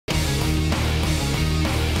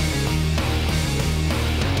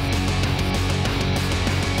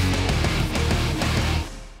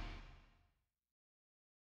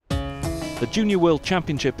The Junior World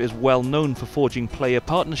Championship is well known for forging player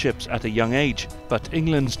partnerships at a young age, but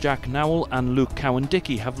England's Jack Nowell and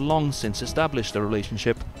Cowan-Dickie have long since established a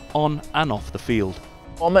relationship on and off the field.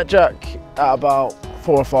 I met Jack at about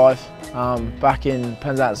 4 or 5, back in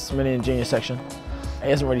Penzance Million Junior section. He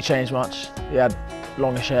hasn't really changed much. He had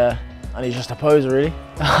longish hair and he's just a poser really.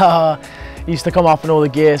 He used to come up in all the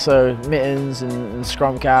gear, so mittens and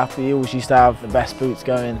scrum cap. He always used to have the best boots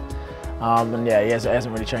going. And yeah, he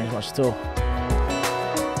hasn't really changed much at all.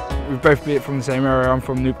 We've both been from the same area. I'm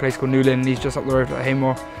from a place called Nowell and he's just up the road at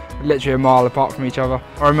Haymore, literally a mile apart from each other.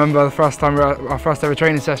 I remember the first time we were at our first ever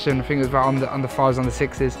training session, I think it was about under 5s, under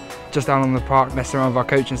 6s, just down on the park messing around with our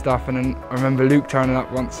coach and stuff, and then I remember Luke turning up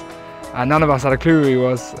once and none of us had a clue who he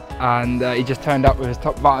was, and he just turned up with his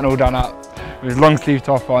top button all done up, with his long sleeve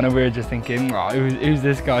top on, and we were just thinking, oh, who's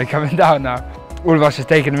this guy coming down now? All of us just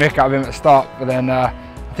taking the mick out of him at the start, but then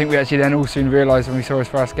I think we actually then all soon realised when we saw his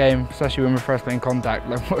first game, especially when we were first playing contact,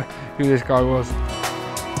 like, who this guy was.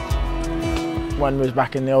 When we was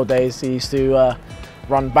back in the old days, he used to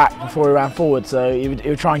run back before he ran forward, so he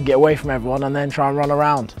would try and get away from everyone and then try and run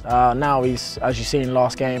around. Now he's, as you seen in the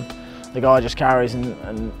last game, the guy just carries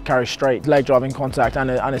and carries straight. Leg driving contact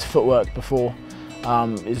and his footwork before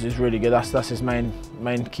is really good. That's his main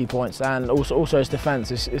key points, and also his defence,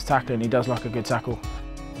 his tackling. He does like a good tackle.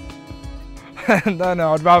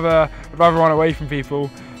 No, I'd rather run away from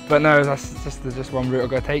people, but no, that's just one route I've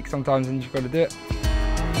got to take sometimes, and you've got to do it.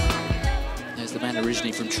 There's the man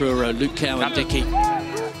originally from Truro, Cowan-Dickie.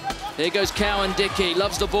 Here goes Cowan-Dickie,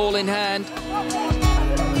 loves the ball in hand.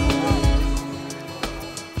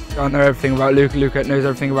 I don't know everything about Luke knows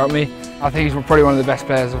everything about me. I think he's probably one of the best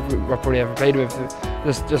players I've probably ever played with.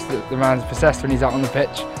 Just the man's possessed when he's out on the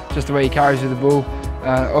pitch, just the way he carries with the ball.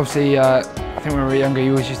 Obviously, I think when we were younger, he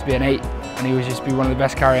always used to be an 8. And he always used to be one of the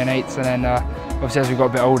best carrying 8s, and then obviously as we got a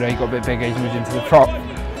bit older, he got a bit bigger, he's moved into the prop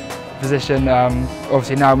position,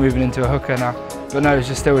 obviously now moving into a hooker now. But no, it's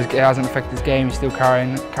just still, it hasn't affected his game, he's still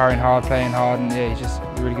carrying hard, playing hard, and yeah, he's just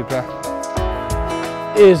a really good player.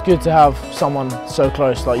 It is good to have someone so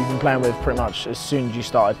close, like you've been playing with pretty much as soon as you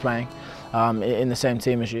started playing, in the same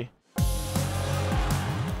team as you.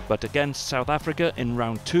 But against South Africa in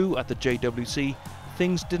round 2 at the JWC,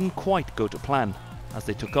 things didn't quite go to plan, as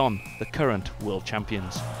they took on the current world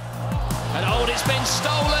champions. And it's been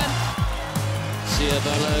stolen!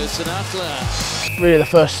 Siabelo Sanatla. Really the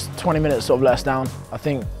first 20 minutes sort of let us down. I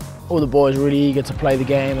think all the boys were really eager to play the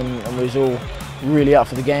game, and we was all really up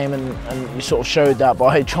for the game, and we sort of showed that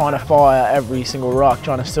by trying to fire every single ruck,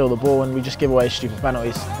 trying to steal the ball, and we just give away stupid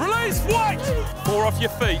penalties. Release White! 4 off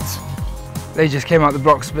your feet. They just came out the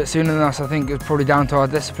blocks a bit sooner than us. I think it was probably down to our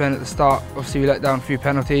discipline at the start. Obviously we let down a few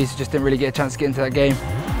penalties, just didn't really get a chance to get into that game.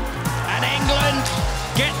 And England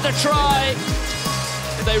get the try.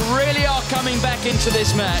 They really are coming back into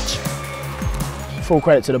this match. Full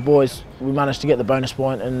credit to the boys. We managed to get the bonus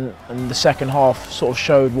point, and the second half sort of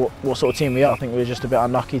showed what sort of team we are. I think we were just a bit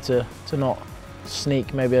unlucky to not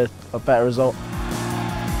sneak maybe a better result.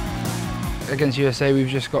 Against USA, we've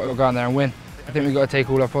just got to go out there and win. I think we've got to take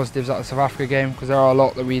all our positives out of the South Africa game, because there are a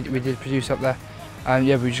lot that we did produce up there. And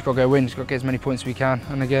yeah, we just got to go win, just got to get as many points as we can.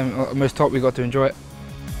 And again, at most top, we've got to enjoy it.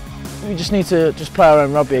 We just need to play our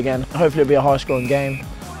own rugby again. Hopefully it'll be a high scoring game.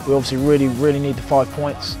 We obviously really need the 5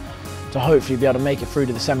 points to hopefully be able to make it through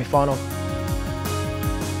to the semi-final.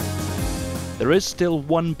 There is still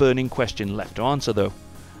one burning question left to answer though,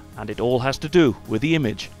 and it all has to do with the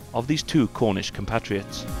image of these two Cornish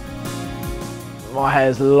compatriots. My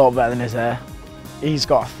hair's a lot better than his hair. He's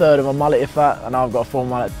got a third of a mullet if that, and I've got a full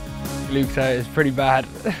mullet. Luke's hair is pretty bad.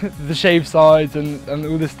 The shaved sides and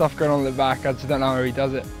all this stuff going on at the back, I just don't know how he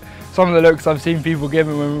does it. Some of the looks I've seen people give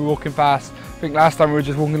him when we were walking past, I think last time we were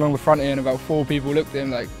just walking along the front here and about 4 people looked at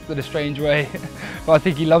him like in a strange way, but I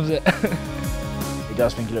think he loves it. He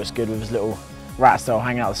does think he looks good with his little rat tail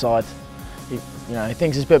hanging out the side. He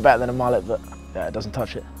thinks it's a bit better than a mullet, but yeah, it doesn't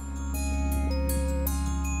touch it.